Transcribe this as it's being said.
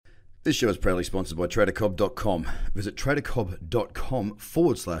This show is proudly sponsored by TraderCobb.com. Visit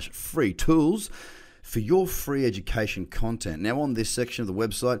TraderCobb.com/free tools for your free education content. Now, on this section of the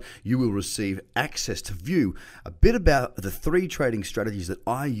website, you will receive access to view a bit about the 3 trading strategies that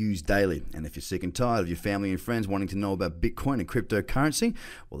I use daily. And if you're sick and tired of your family and friends wanting to know about Bitcoin and cryptocurrency,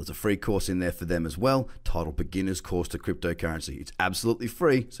 well, there's a free course in there for them as well, titled Beginner's Course to Cryptocurrency. It's absolutely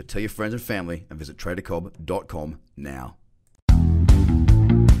free, so tell your friends and family and visit TraderCobb.com now.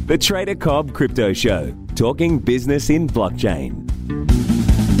 The Trader Cobb Crypto Show, talking business in blockchain.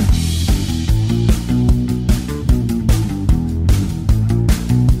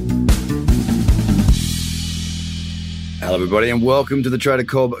 Hello, everybody, and welcome to the Trader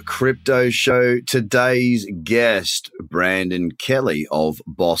Cobb Crypto Show. Today's guest, Brandon Kelly of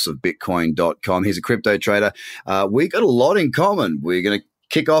bossofbitcoin.com. He's a crypto trader. We got a lot in common. We're going to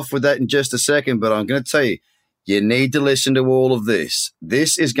kick off with that in just a second, but I'm going to tell you, you need to listen to all of this.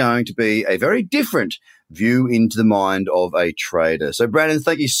 This is going to be a very different view into the mind of a trader. So, Brandon,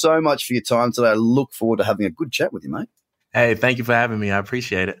 thank you so much for your time today. I look forward to having a good chat with you, mate. Hey, thank you for having me. I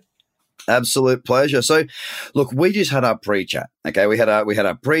appreciate it. Absolute pleasure. So, look, we just had our pre-chat. Okay, we had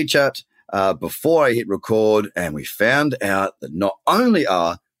our pre-chat before I hit record, and we found out that not only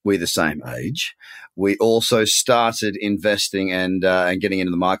are we the same age, we also started investing and getting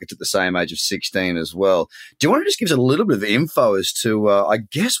into the markets at the same age of 16 as well. Do you want to just give us a little bit of info as to, I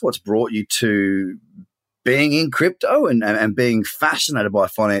guess, what's brought you to being in crypto and being fascinated by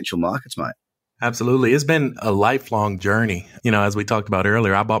financial markets, mate? Absolutely. It's been a lifelong journey. You know, as we talked about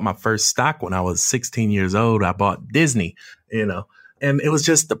earlier, I bought my first stock when I was 16 years old. I bought Disney, and it was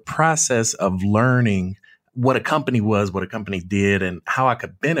just the process of learning what a company was, what a company did, and how I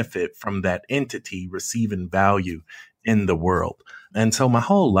could benefit from that entity receiving value in the world. And so my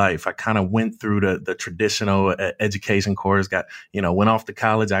whole life, I kind of went through the traditional education course, went off to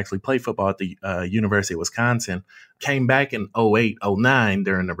college. I actually played football at the University of Wisconsin, came back in 08, 09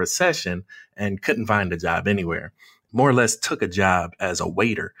 during the recession and couldn't find a job anywhere. More or less took a job as a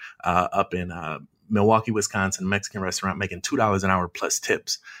waiter up in Milwaukee, Wisconsin, Mexican restaurant, making $2 an hour plus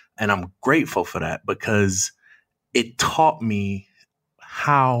tips. And I'm grateful for that because it taught me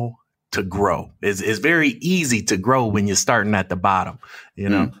how to grow. It's very easy to grow when you're starting at the bottom, you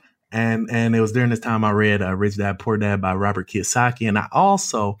know. And it was during this time I read Rich Dad, Poor Dad by Robert Kiyosaki. And I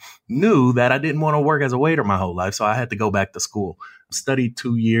also knew that I didn't want to work as a waiter my whole life. So I had to go back to school. Studied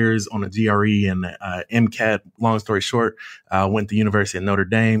 2 years on a GRE and MCAT. Long story short, went to University of Notre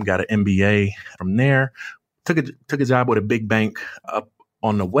Dame, got an MBA from there. Took a job with a big bank up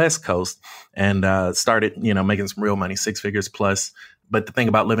on the West Coast and started, making some real money, 6 figures plus. But the thing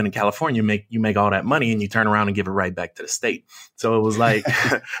about living in California, you make all that money and you turn around and give it right back to the state. So it was like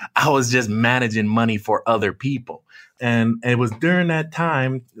I was just managing money for other people. And it was during that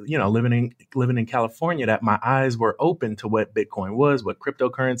time, living in California, that my eyes were open to what Bitcoin was, what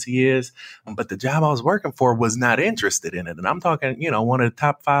cryptocurrency is. But the job I was working for was not interested in it. And I'm talking, one of the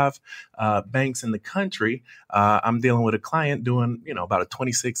top 5 banks in the country. I'm dealing with a client doing, about a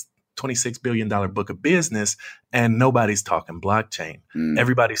 $26 billion book of business, and nobody's talking blockchain.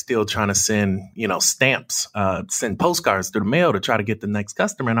 Everybody's still trying to send, stamps, send postcards through the mail to try to get the next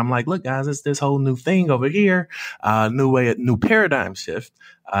customer. And I'm like, look, guys, it's this whole new thing over here, new paradigm shift.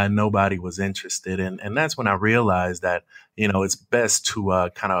 Nobody was interested in. And that's when I realized that, it's best to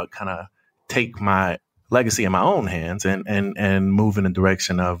kind of take my legacy in my own hands and move in the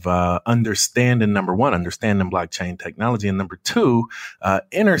direction of understanding, number one, understanding blockchain technology, and number 2,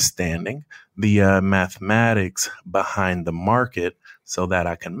 understanding the mathematics behind the market so that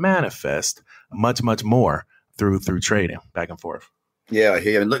I can manifest much, much more through trading back and forth. Yeah, I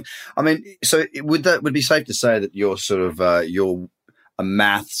hear. And look, I mean, so would it be safe to say that you're sort of you're a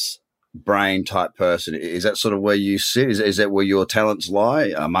maths brain type person? Is that sort of where you sit? Is that where your talents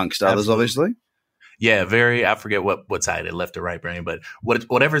lie, amongst others, Absolutely. obviously? Yeah, I forget what side, left or right brain, but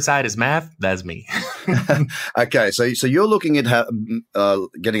whatever side is math, that's me. Okay, so you're looking at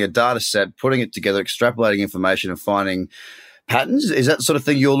getting a data set, putting it together, extrapolating information and finding patterns. Is that the sort of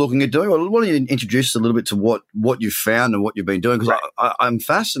thing you're looking at doing? Well, why don't you introduce us a little bit to what you've found and what you've been doing? Because I'm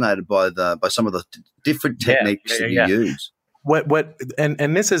fascinated by some of the different techniques that you use.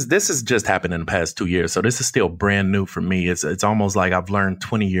 And this is just happened in the past 2 years. So this is still brand new for me. It's almost like I've learned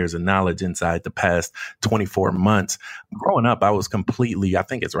 20 years of knowledge inside the past 24 months. Growing up, I was completely, I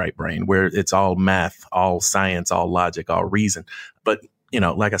think it's right brain, where it's all math, all science, all logic, all reason. But,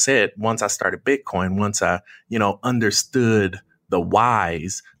 like I said, once I started Bitcoin, once I, understood the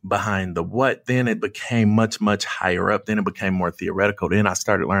whys behind the what, then it became much, much higher up. Then it became more theoretical. Then I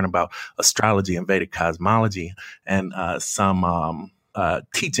started learning about astrology and Vedic cosmology and some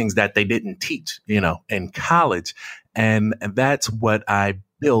teachings that they didn't teach, in college. And that's what I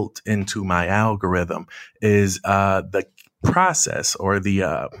built into my algorithm is the process or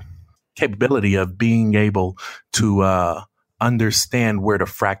the capability of being able to understand where the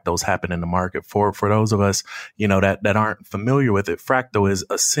fractals happen in the market. For those of us, that aren't familiar with it, fractal is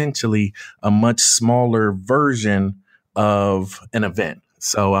essentially a much smaller version of an event.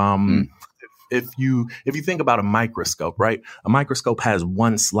 So if you think about a microscope, right? A microscope has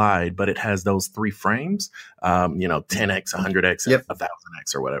one slide, but it has those 3 frames, 10x, 100x, and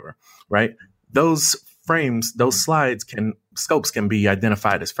 1000x or whatever, right? Those frames, those scopes can be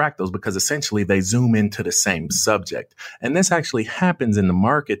identified as fractals because essentially they zoom into the same subject. And this actually happens in the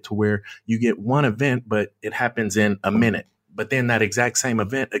market to where you get one event, but it happens in a minute. But then that exact same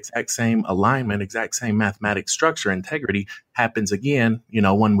event, exact same alignment, exact same mathematic structure, integrity happens again,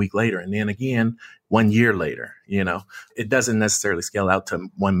 1 week later, and then again 1 year later. It doesn't necessarily scale out to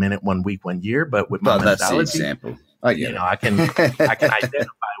 1 minute, 1 week, 1 year, but with my methodology, that's the example. I can identify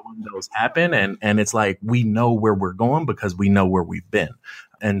when those happen, and it's like we know where we're going because we know where we've been.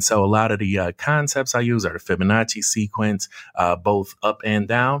 And so a lot of the concepts I use are the Fibonacci sequence, both up and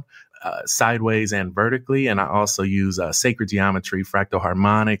down. Sideways and vertically. And I also use sacred geometry, fractal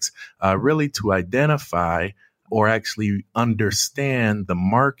harmonics, really to identify or actually understand the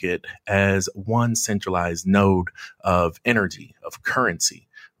market as one centralized node of energy, of currency.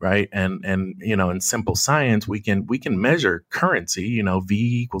 Right. And in simple science, we can measure currency,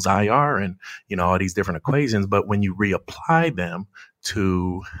 V equals IR and, all these different equations. But when you reapply them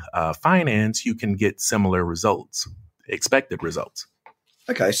to finance, you can get similar results, expected results.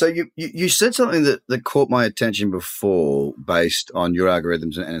 Okay, so you said something that caught my attention before based on your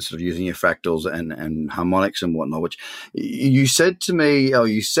algorithms and sort of using your fractals and harmonics and whatnot, which you said to me,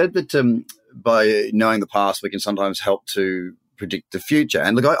 that by knowing the past, we can sometimes help to predict the future.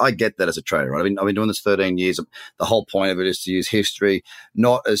 And look, I get that as a trader, right? I've been doing this 13 years. The whole point of it is to use history,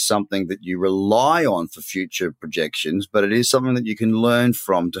 not as something that you rely on for future projections, but it is something that you can learn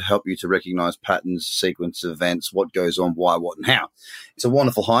from to help you to recognize patterns, sequence of events, what goes on, why, what, and how. It's a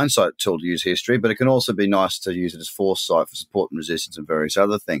wonderful hindsight tool to use history, but it can also be nice to use it as foresight for support and resistance and various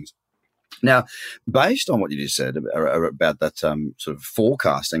other things. Now, based on what you just said about that sort of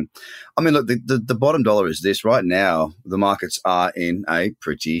forecasting, I mean, look, the bottom dollar is this. Right now, the markets are in a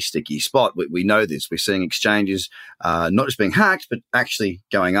pretty sticky spot. We know this. We're seeing exchanges not just being hacked, but actually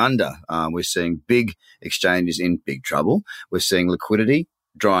going under. We're seeing big exchanges in big trouble. We're seeing liquidity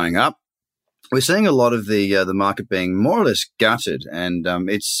drying up. We're seeing a lot of the market being more or less gutted, and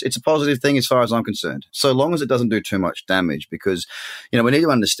it's a positive thing as far as I'm concerned, so long as it doesn't do too much damage. Because we need to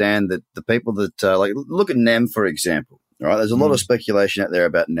understand that the people that look at NEM, for example. All right, there's a lot of speculation out there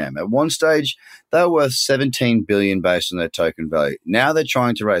about NEM. At one stage, they were worth $17 billion based on their token value. Now they're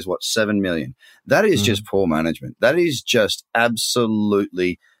trying to raise $7 million. That is just poor management. That is just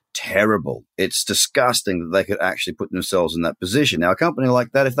absolutely terrible. It's disgusting that they could actually put themselves in that position. Now, a company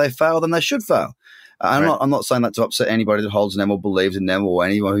like that, if they fail, then they should fail. I'm not saying that to upset anybody that holds NEM or believes in NEM or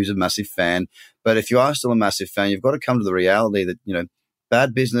anyone who's a massive fan. But if you are still a massive fan, you've got to come to the reality that,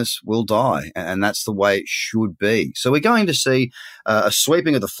 bad business will die, and that's the way it should be. So we're going to see a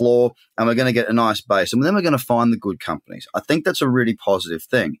sweeping of the floor, and we're going to get a nice base, and then we're going to find the good companies. I think that's a really positive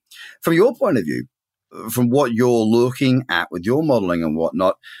thing. From your point of view, from what you're looking at with your modeling and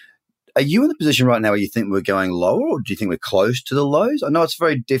whatnot, are you in the position right now where you think we're going lower, or do you think we're close to the lows? I know it's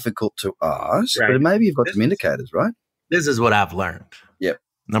very difficult to ask, but maybe you've got some indicators, right? This is what I've learned. Yep.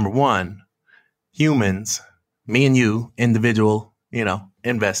 Number one, humans, me and you, individual,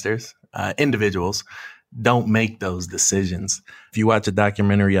 investors, individuals, don't make those decisions. If you watch a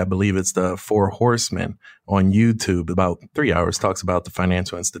documentary, I believe it's the 4 Horsemen on YouTube, about 3 hours, talks about the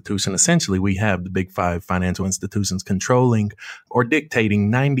financial institution. Essentially, we have the big 5 financial institutions controlling or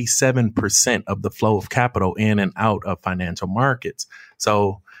dictating 97% of the flow of capital in and out of financial markets.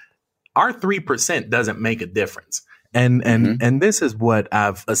 So our 3% doesn't make a difference. And this is what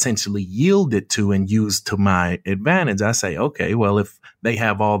I've essentially yielded to and used to my advantage. I say, okay, well, if they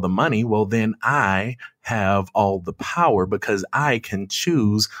have all the money, well, then I have all the power because I can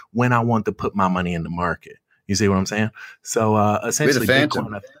choose when I want to put my money in the market. You see what I'm saying? So essentially,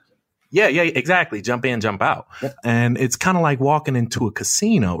 Bitcoin, yeah, exactly. Jump in, jump out. Yeah. And it's kind of like walking into a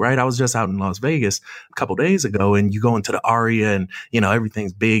casino, right? I was just out in Las Vegas a couple of days ago, and you go into the Aria and,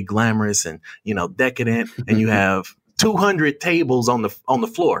 everything's big, glamorous and, decadent, and you have 200 tables on the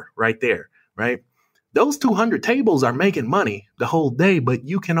floor right there, right? Those 200 tables are making money the whole day, but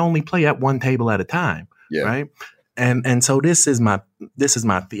you can only play at one table at a time, right? And so this is my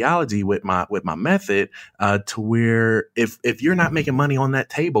theology with my method, to where if you're not making money on that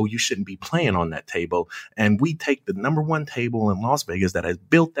table, you shouldn't be playing on that table. And we take the number one table in Las Vegas that has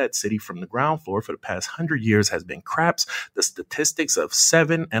built that city from the ground floor for the past 100 years, has been craps, the statistics of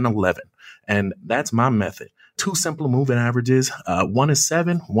 7 and 11. And that's my method. Two simple moving averages. One is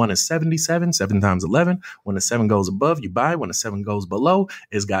 7, one is 77, 7 times 11. When the 7 goes above, you buy. When the 7 goes below,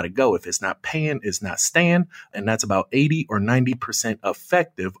 it's got to go. If it's not paying, it's not staying. And that's about 80 or 90%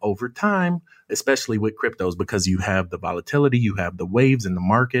 effective over time, especially with cryptos, because you have the volatility, you have the waves in the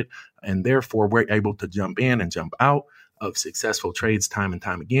market, and therefore we're able to jump in and jump out of successful trades time and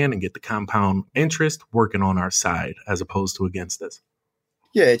time again and get the compound interest working on our side as opposed to against us.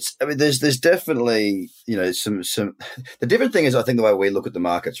 Yeah, there's definitely, some the different thing is, I think, the way we look at the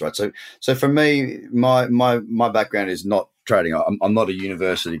markets, right? So for me, my background is not trading. I'm not a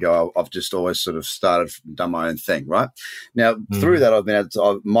university guy. I've just always sort of done my own thing, right? Now, through that, I've been able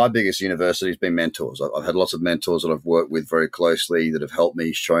to, my biggest university has been mentors. I've had lots of mentors that I've worked with very closely that have helped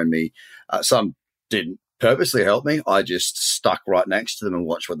me, shown me. Some didn't purposely help me. I just stuck right next to them and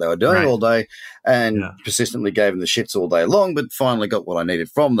watched what they were doing all day, and persistently gave them the shits all day long, but finally got what I needed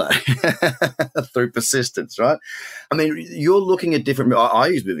from that through persistence, right? I mean, you're looking at different, I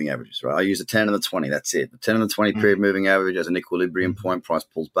use moving averages, right? I use the 10 and the 20, that's it. The 10 and the 20 period moving average as an equilibrium point, price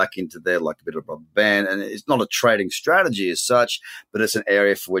pulls back into there like a bit of a rubber band, and it's not a trading strategy as such, but it's an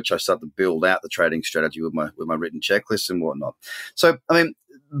area for which I start to build out the trading strategy with my written checklists and whatnot. So, I mean,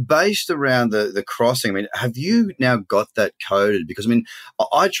 based around the crossing, I mean, have you now got that coded? Because, I mean,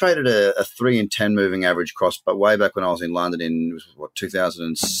 I traded a 3 and 10 moving average cross, but way back when I was in London in,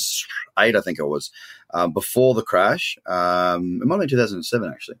 2008, I think it was, before the crash. It might have been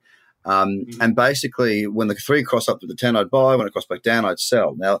 2007, actually. And basically, when the 3 crossed up to the 10, I'd buy. When it crossed back down, I'd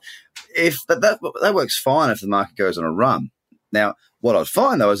sell. Now, if that works fine if the market goes on a run. Now, what I'd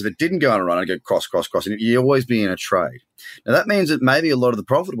find, though, is if it didn't go on a run, I'd go cross, and you'd always be in a trade. Now, that means that maybe a lot of the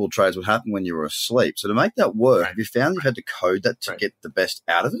profitable trades would happen when you were asleep. So to make that work, have you found you've had to code that to get the best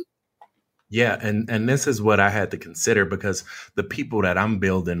out of it? Yeah, and this is what I had to consider, because the people that I'm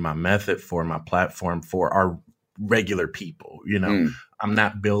building my method for, my platform for, are regular people. I'm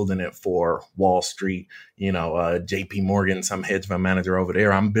not building it for Wall Street, JP Morgan, some hedge fund manager over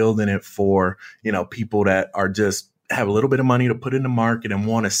there. I'm building it for, people that are just have a little bit of money to put in the market and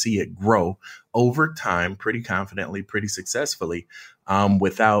want to see it grow over time, pretty confidently, pretty successfully,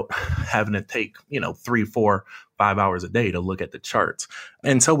 without having to take, 3, 4, 5 hours a day to look at the charts.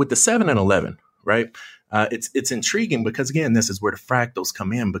 And so with the 7 and 11, right, it's intriguing because, again, this is where the fractals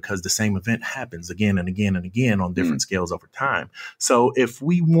come in, because the same event happens again and again and again on different scales over time. So if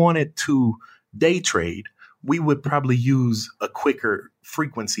we wanted to day trade, we would probably use a quicker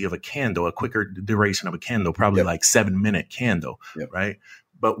frequency of a candle, a quicker duration of a candle, probably like 7-minute candle, right?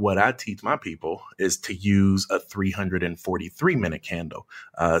 But what I teach my people is to use a 343-minute candle.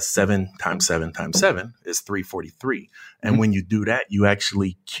 7 times 7 times 7 is 343. And when you do that, you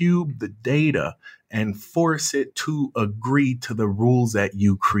actually cube the data and force it to agree to the rules that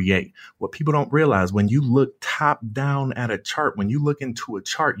you create. What people don't realize, when you look top down at a chart, when you look into a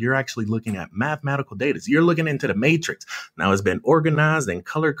chart, you're actually looking at mathematical data. So you're looking into the matrix. Now, it's been organized and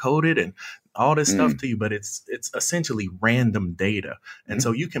color coded and all this stuff to you, but it's essentially random data. And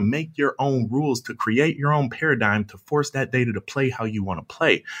so you can make your own rules to create your own paradigm to force that data to play how you want to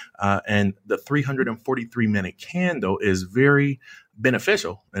play. And the 343-minute candle is very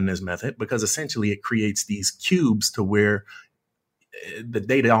beneficial in this method, because essentially it creates these cubes to where the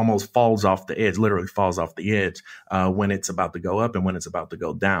data almost falls off the edge, literally falls off the edge, when it's about to go up and when it's about to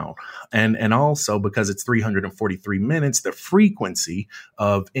go down. And also, because it's 343 minutes, the frequency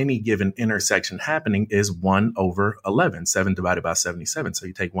of any given intersection happening is 1 over 11, 7 divided by 77. So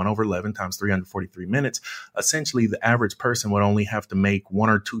you take 1 over 11 times 343 minutes. Essentially, the average person would only have to make 1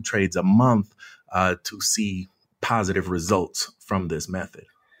 or 2 trades a month to see positive results from this method.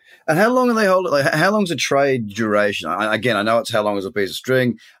 And how long are they holding? Like, how long is a trade duration? Again, I know it's how long is a piece of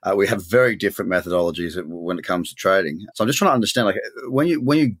string. We have very different methodologies when it comes to trading. So I'm just trying to understand, like, when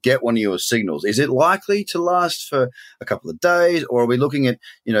you get one of your signals, is it likely to last for a couple of days, or are we looking at,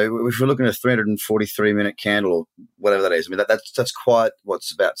 if we're looking at a 343-minute candle or whatever that is? I mean, that's quite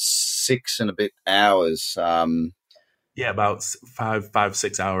about 6 and a bit hours. About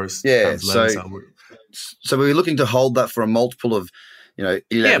 5-6 hours. Yeah. So we're looking to hold that for a multiple of,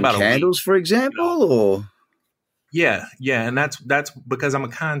 11 candles, for example, or? Yeah. And that's because I'm a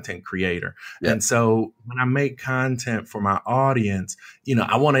content creator. Yeah. And so when I make content for my audience,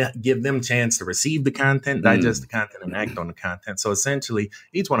 I want to give them a chance to receive the content, digest the content, and act on the content. So essentially,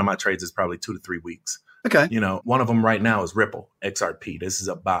 each one of my trades is probably 2 to 3 weeks. Okay. One of them right now is Ripple XRP. This is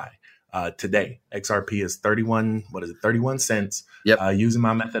a buy. Today, XRP is 31 cents. Yep. Using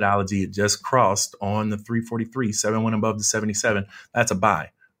my methodology, it just crossed on the 343, 7 went above the 77. That's a buy,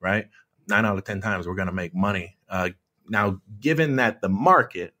 right? 9 out of 10 times we're going to make money. Now, given that the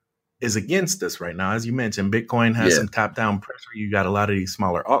market is against us right now, as you mentioned, Bitcoin has some top-down pressure. You got a lot of these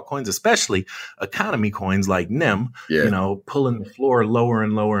smaller altcoins, especially economy coins like NEM, pulling the floor lower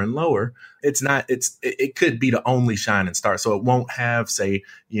and lower and lower. It could be the only shining star. So it won't have, say,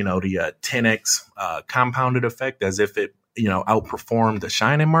 the 10x compounded effect as if it outperformed the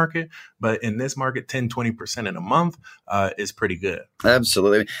shining market. But in this market, 10-20% in a month is pretty good.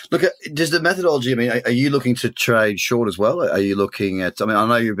 Absolutely. Look, does the methodology, are you looking to trade short as well? Are you looking at, I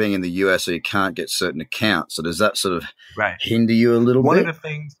know you're being in the US, so you can't get certain accounts. So does that sort of hinder you a little bit?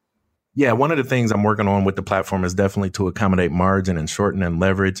 One of the things I'm working on with the platform is definitely to accommodate margin and shorten and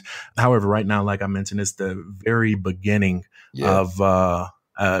leverage. However, right now, like I mentioned, it's the very beginning of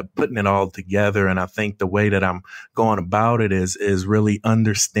putting it all together. And I think the way that I'm going about it is really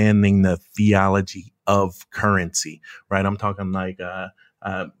understanding the theology of currency, right? I'm talking like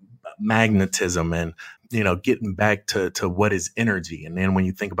magnetism and, getting back to what is energy. And then when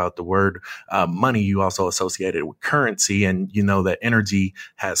you think about the word money, you also associate it with currency, and that energy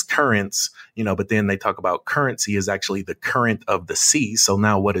has currents, but then they talk about currency is actually the current of the sea. So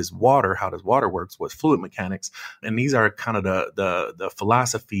now what is water? How does water work? What's fluid mechanics? And these are kind of the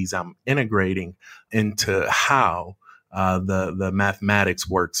philosophies I'm integrating into how the mathematics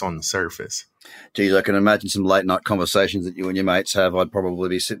works on the surface. Geez, I can imagine some late night conversations that you and your mates have. I'd probably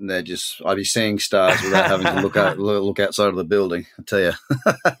be sitting there I'd be seeing stars without having to look outside of the building, I tell you.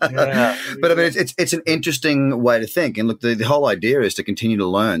 Yeah. But it's an interesting way to think. And look, the whole idea is to continue to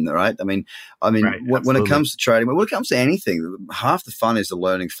learn, right? Right, when it comes to trading, when it comes to anything, half the fun is the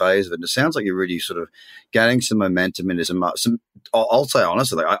learning phase of it. And it sounds like you're really sort of gaining some momentum into some. I'll say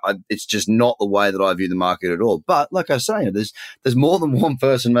honestly, it's just not the way that I view the market at all. But like I say, there's more than one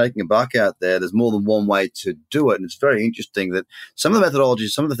person making a buck out there. There's more than one way to do it. And it's very interesting that some of the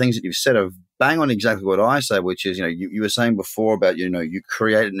methodologies, some of the things that you've said are bang on exactly what I say, which is, you were saying before about, you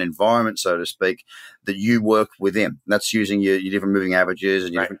create an environment, so to speak, that you work within. That's using your different moving averages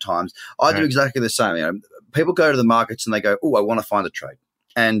and your different times. I do exactly the same. People go to the markets and they go, oh, I want to find a trade.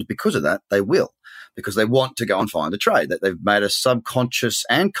 And because of that, they will. Because they want to go and find a trade. That they've made a subconscious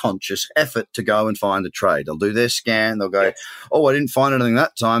and conscious effort to go and find a trade. They'll do their scan. They'll go, oh, I didn't find anything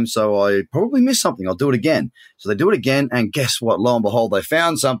that time, so I probably missed something. I'll do it again. So they do it again, and guess what? Lo and behold, they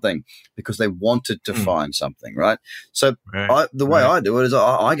found something because they wanted to find something, right? So the way I do it is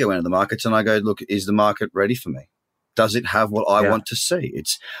I go into the markets and I go, look, is the market ready for me? Does it have what I want to see?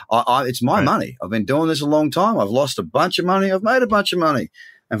 It's my money. I've been doing this a long time. I've lost a bunch of money. I've made a bunch of money.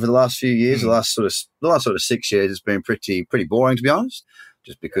 And for the last few years, the last sort of 6 years, it's been pretty boring, to be honest,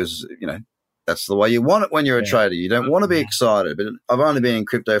 just because, that's the way you want it when you're a trader. You don't want to be excited. But I've only been in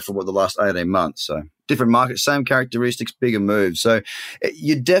crypto for the last 18 months. So different markets, same characteristics, bigger moves. So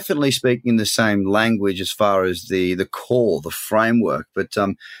you're definitely speaking the same language as far as the core, the framework. But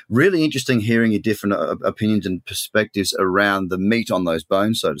really interesting hearing your different opinions and perspectives around the meat on those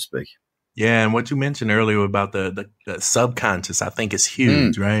bones, so to speak. Yeah, and what you mentioned earlier about the subconscious, I think is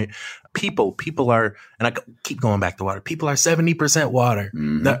huge, right? People are, and I keep going back to water. People are 70% water.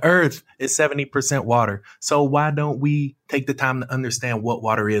 Mm-hmm. The earth is 70% water. So why don't we take the time to understand what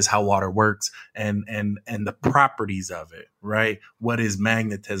water is, how water works, and the properties of it, right? What is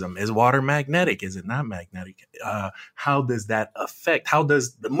magnetism? Is water magnetic? Is it not magnetic? How does that affect? How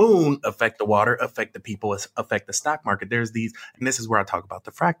does the moon affect the water, affect the people, affect the stock market? There's these, and this is where I talk about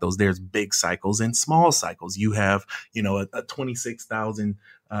the fractals. There's big cycles and small cycles. You have, a 26,000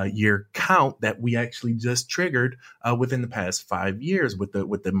 year count that we actually just triggered within the past 5 years with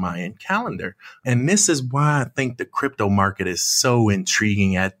the Mayan calendar. And this is why I think the crypto market is so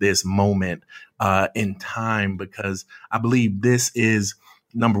intriguing at this moment in time, because I believe this is,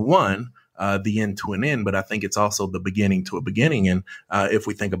 number one, the end to an end, but I think it's also the beginning to a beginning. And if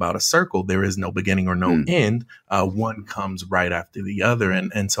we think about a circle, there is no beginning or no end. One comes right after the other.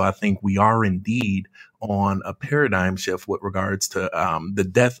 And so I think we are indeed on a paradigm shift with regards to the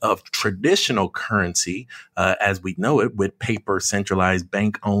death of traditional currency as we know it, with paper, centralized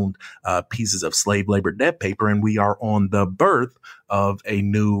bank-owned pieces of slave labor debt paper. And we are on the birth of a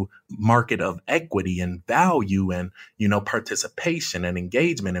new market of equity and value and, participation and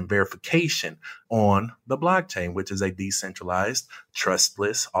engagement and verification on the blockchain, which is a decentralized,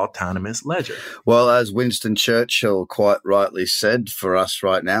 trustless, autonomous ledger. Well, as Winston Churchill quite rightly said, for us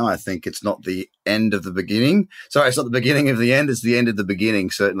right now, I think it's not the end of the beginning. Sorry, it's not the beginning of the end. It's the end of the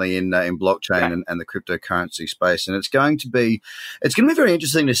beginning, certainly in blockchain and the cryptocurrency space. And it's going to be very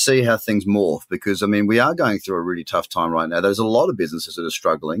interesting to see how things morph, because, I mean, we are going through a really tough time right now. There's a lot of businesses that are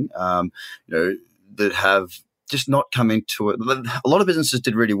struggling, that have just not come into it. A lot of businesses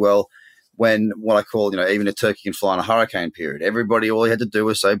did really well when what I call, even a turkey can fly in a hurricane period. Everybody, all you had to do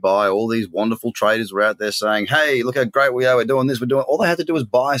was say buy. All these wonderful traders were out there saying, hey, look how great we are. We're doing this. We're doing. All they had to do was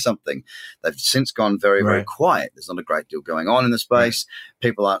buy something. They've since gone very, very quiet. There's not a great deal going on in the space.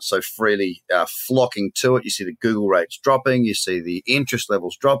 People aren't so freely flocking to it. You see the Google rates dropping. You see the interest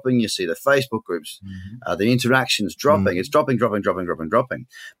levels dropping. You see the Facebook groups, the interactions dropping. It's dropping.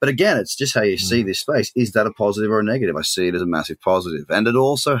 But again, it's just how you see this space. Is that a positive or a negative? I see it as a massive positive. And it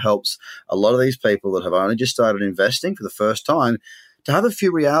also helps a lot of these people that have only just started investing for the first time to have a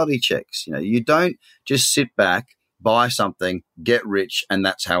few reality checks. You don't just sit back, buy something, get rich, and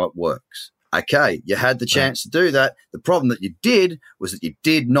that's how it works. Okay, you had the chance to do that. The problem that you did was that you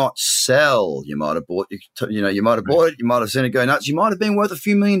did not sell. You might have bought, you might have bought it. You might have seen it go nuts. You might have been worth a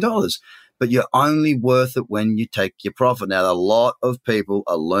few $1 million, but you're only worth it when you take your profit. Now, a lot of people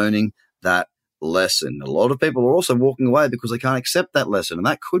are learning that lesson. A lot of people are also walking away because they can't accept that lesson. And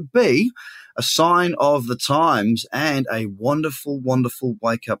that could be a sign of the times and a wonderful, wonderful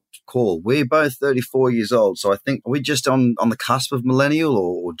wake-up call. We're both 34 years old, so I think we're just on the cusp of millennial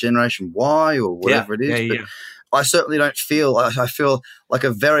or Generation Y or whatever it is. But I certainly don't feel – I feel like a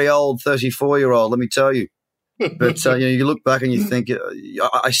very old 34-year-old, let me tell you. But, you look back and you think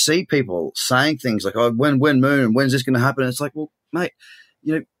I see people saying things like, oh, when moon, when's this going to happen? And it's like, well, mate,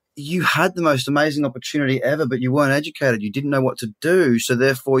 you had the most amazing opportunity ever, but you weren't educated. You didn't know what to do. So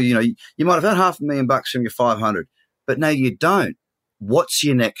therefore, you might have had $500,000 from your 500, but now you don't. What's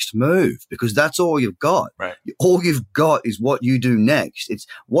your next move? Because that's all you've got. Right. All you've got is what you do next. It's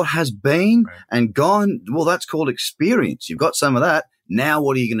what has been and gone. Well, that's called experience. You've got some of that. Now,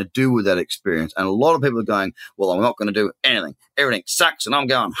 what are you going to do with that experience? And a lot of people are going, well, I'm not going to do anything. Everything sucks and I'm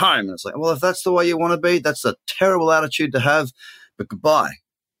going home. And it's like, well, if that's the way you want to be, that's a terrible attitude to have, but goodbye.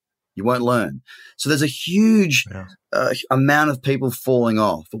 You won't learn. So there's a huge amount of people falling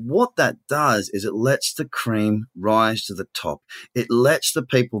off. But what that does is it lets the cream rise to the top. It lets the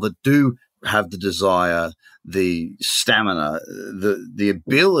people that do have the desire, the stamina, the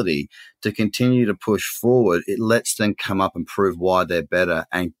ability to continue to push forward. It lets them come up and prove why they're better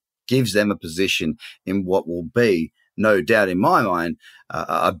and gives them a position in what will be, no doubt in my mind,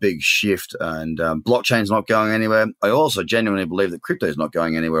 a big shift. And blockchain's not going anywhere. I also genuinely believe that crypto is not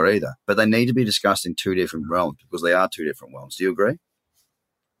going anywhere either. But they need to be discussed in two different realms because they are two different realms. Do you agree?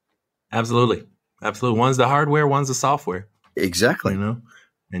 Absolutely. One's the hardware, one's the software. Exactly.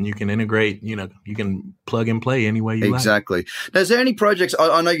 And you can integrate, you can plug and play any way you like. Exactly. Now, is there any projects?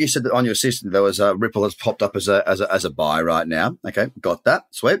 I know you said that on your system there was Ripple has popped up as a buy right now. Okay, got that.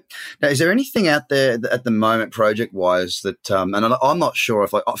 Sweet. Now, is there anything out there at the moment, project wise, that? And I'm not sure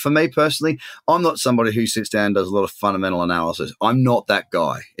if, for me personally, I'm not somebody who sits down and does a lot of fundamental analysis. I'm not that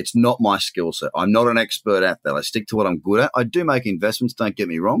guy. It's not my skill set. I'm not an expert at that. I stick to what I'm good at. I do make investments. Don't get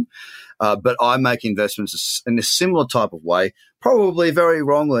me wrong. But I make investments in a similar type of way, probably very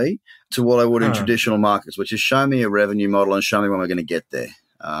wrongly to what I would in traditional markets, which is show me a revenue model and show me when we're going to get there.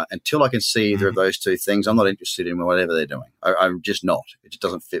 Until I can see either of those two things, I'm not interested in whatever they're doing. I'm just not. It just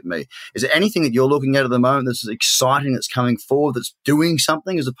doesn't fit me. Is there anything that you're looking at the moment that's exciting, that's coming forward, that's doing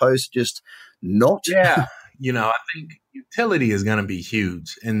something as opposed to just not? Yeah. I think utility is going to be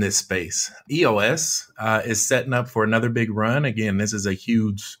huge in this space. EOS is setting up for another big run. Again, this is a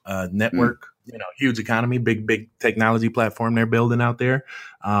huge network, huge economy, big technology platform they're building out there.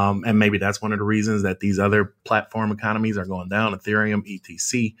 And maybe that's one of the reasons that these other platform economies are going down, Ethereum,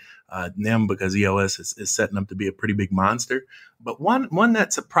 ETC, NEM, because EOS is setting up to be a pretty big monster. But one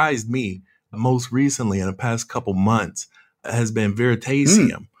that surprised me most recently in the past couple months has been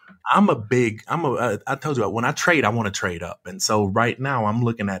Veritasium. I told you, when I trade, I want to trade up. And so right now I'm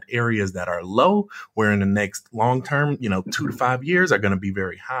looking at areas that are low, where in the next long term, 2 to 5 years are going to be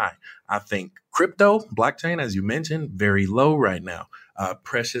very high. I think crypto, blockchain, as you mentioned, very low right now.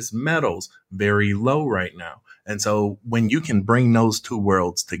 Precious metals, very low right now. And so when you can bring those two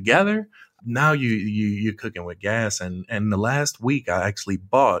worlds together, now you're cooking with gas. And the last week I actually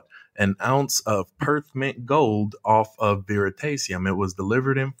bought an ounce of Perth mint gold off of Veritasium. It was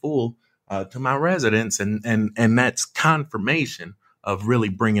delivered in full to my residence, and that's confirmation of really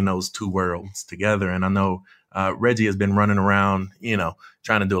bringing those two worlds together. And I know Reggie has been running around,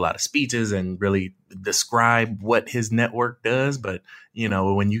 trying to do a lot of speeches and really describe what his network does. But,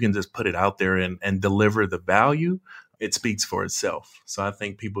 when you can just put it out there and deliver the value, it speaks for itself. So I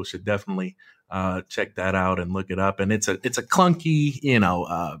think people should definitely check that out and look it up. And it's a clunky,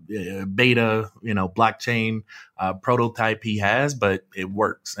 beta, blockchain prototype he has, but it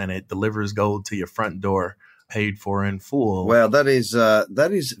works and it delivers gold to your front door, paid for in full. Well, that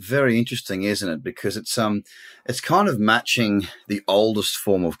is very interesting, isn't it? Because it's kind of matching the oldest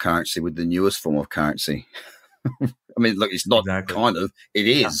form of currency with the newest form of currency. I mean, look, it's not exactly. Kind of, it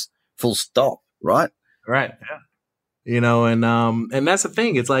is full stop, right? Right. Yeah. And that's the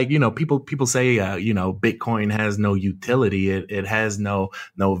thing. It's like, people say, Bitcoin has no utility. It has no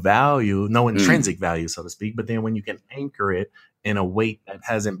value, no intrinsic value, so to speak. But then when you can anchor it in a weight that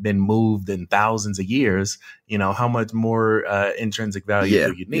hasn't been moved in thousands of years, how much more intrinsic value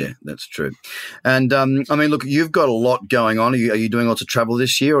do you need? Yeah, that's true. And I mean, look, you've got a lot going on. Are you doing lots of travel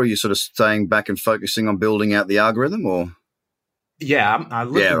this year, or are you sort of staying back and focusing on building out the algorithm, or? Yeah, I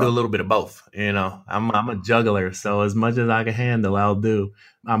look to do a little bit of both. I'm a juggler, so as much as I can handle, I'll do.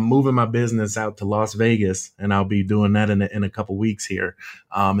 I'm moving my business out to Las Vegas, and I'll be doing that in a couple weeks here.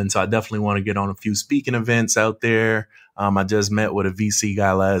 And so I definitely want to get on a few speaking events out there. I just met with a VC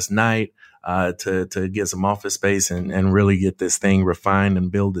guy last night to get some office space and really get this thing refined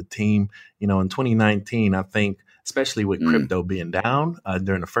and build a team. In 2019, I think, especially with crypto being down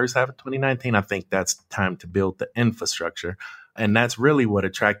during the first half of 2019, I think that's time to build the infrastructure. And that's really what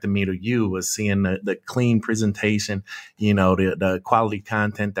attracted me to you, was seeing the clean presentation, the quality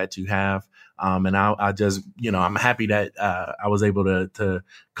content that you have. And I just, I'm happy that I was able to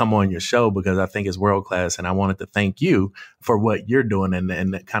come on your show, because I think it's world class. And I wanted to thank you for what you're doing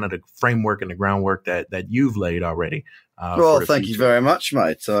and the kind of the framework and the groundwork that you've laid already. Well, thank you very much,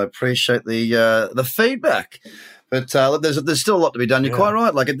 mate. I appreciate the feedback. But there's still a lot to be done. You're quite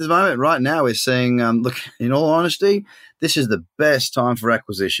right. Like at the moment, right now, we're seeing, look, in all honesty, this is the best time for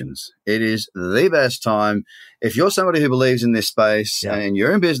acquisitions. It is the best time. If you're somebody who believes in this space and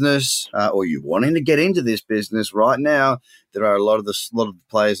you're in business or you're wanting to get into this business right now, there are a lot of the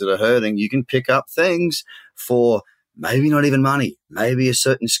players that are hurting. You can pick up things for maybe not even money, maybe a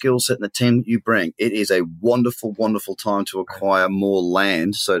certain skill set in the team that you bring. It is a wonderful, wonderful time to acquire more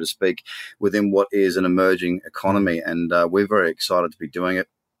land, so to speak, within what is an emerging economy. And we're very excited to be doing it.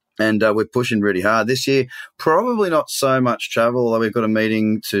 And we're pushing really hard this year. Probably not so much travel, although we've got a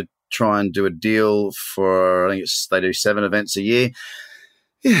meeting to try and do a deal for, I think they do 7 events a year.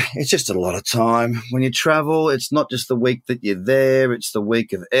 Yeah, it's just a lot of time. When you travel, it's not just the week that you're there, it's the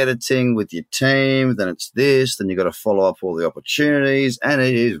week of editing with your team, then it's this, then you've got to follow up all the opportunities, and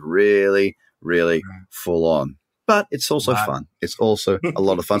it is really, really full on. But it's also fun. It's also a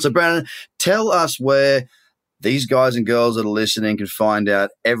lot of fun. So, Brandon, tell us where these guys and girls that are listening can find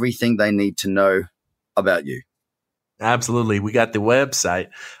out everything they need to know about you. Absolutely. We got the website,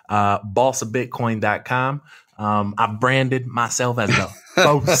 bossofbitcoin.com. I've branded myself as the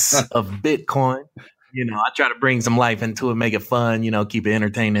boss of Bitcoin. I try to bring some life into it, make it fun, keep it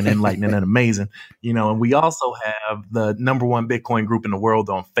entertaining, enlightening, and amazing. And we also have the #1 Bitcoin group in the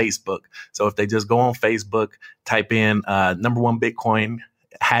world on Facebook. So if they just go on Facebook, type in #1 Bitcoin,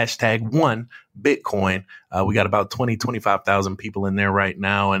 #1 Bitcoin. We got about 25,000 people in there right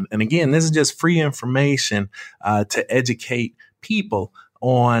now. And again, this is just free information to educate people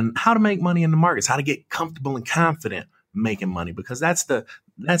on how to make money in the markets, how to get comfortable and confident making money, because that's the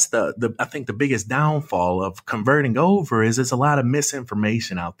I think the biggest downfall of converting over is there's a lot of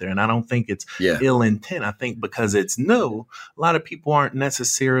misinformation out there. And I don't think it's ill intent. I think because it's new, a lot of people aren't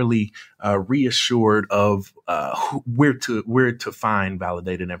necessarily reassured of where to find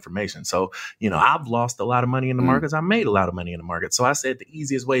validated information. So, I've lost a lot of money in the markets. I made a lot of money in the market. So I said the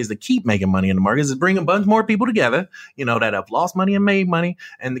easiest ways to keep making money in the markets is bring a bunch more people together, that have lost money and made money,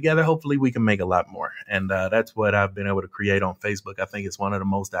 and together, hopefully we can make a lot more. And that's what I've been able to create on Facebook. I think it's one of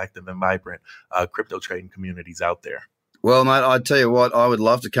the most active and vibrant crypto trading communities out there. Well, mate, I tell you what, I would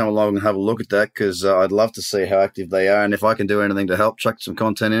love to come along and have a look at that, because I'd love to see how active they are. And if I can do anything to help chuck some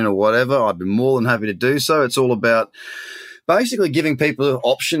content in or whatever, I'd be more than happy to do so. It's all about basically giving people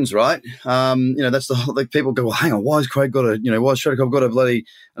options, right? That's people go, well, hang on, why has Craig got why has Trader Cobb got a bloody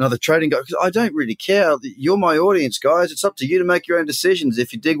another trading guy? Because I don't really care. You're my audience, guys. It's up to you to make your own decisions.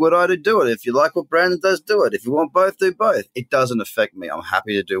 If you dig what I do it. If you like what Brandon does, do it. If you want both, do both. It doesn't affect me. I'm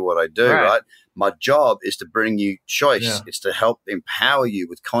happy to do what I do, right? My job is to bring you choice. Yeah. It's to help empower you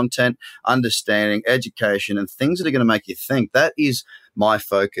with content, understanding, education, and things that are going to make you think. That is my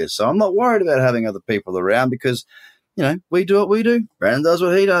focus. So I'm not worried about having other people around, because we do what we do. Brandon does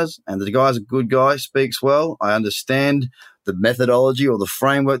what he does. And the guy's a good guy, speaks well. I understand the methodology or the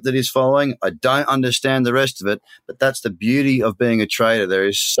framework that he's following. I don't understand the rest of it, but that's the beauty of being a trader. There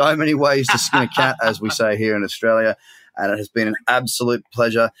is so many ways to skin a cat, as we say here in Australia. And it has been an absolute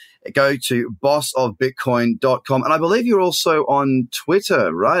pleasure. Go to bossofbitcoin.com. And I believe you're also on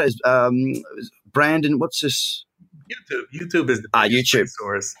Twitter, right? Brandon, what's this? YouTube is the YouTube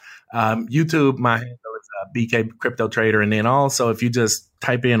source. YouTube, my handle is BK Crypto Trader. And then also, if you just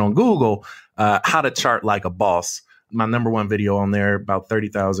type in on Google, how to chart like a boss, my number one video on there, about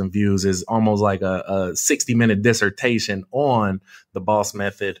 30,000 views, is almost like a 60-minute dissertation on the boss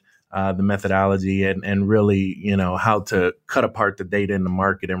method, the methodology, and really, how to cut apart the data in the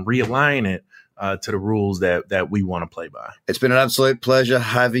market and realign it to the rules that we want to play by. It's been an absolute pleasure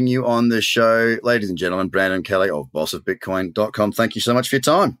having you on the show. Ladies and gentlemen, Brandon Kelly of bossofbitcoin.com. Thank you so much for your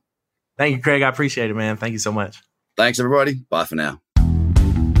time. Thank you, Craig. I appreciate it, man. Thank you so much. Thanks, everybody. Bye for now.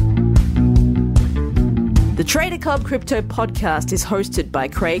 The Trader Cobb Crypto Podcast is hosted by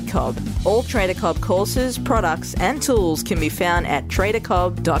Craig Cobb. All Trader Cobb courses, products, and tools can be found at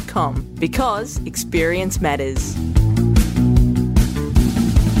tradercobb.com because experience matters.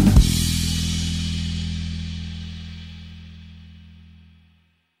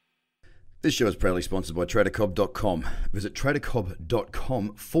 This show is proudly sponsored by tradercobb.com. Visit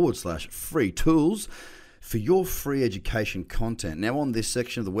tradercobb.com/free tools for your free education content. Now, on this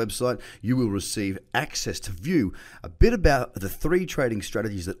section of the website, you will receive access to view a bit about the 3 trading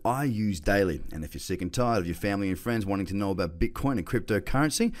strategies that I use daily. And if you're sick and tired of your family and friends wanting to know about Bitcoin and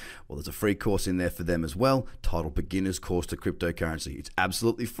cryptocurrency, well, there's a free course in there for them as well, titled Beginner's Course to Cryptocurrency. It's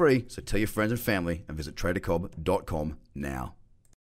absolutely free, so tell your friends and family and visit tradercobb.com now.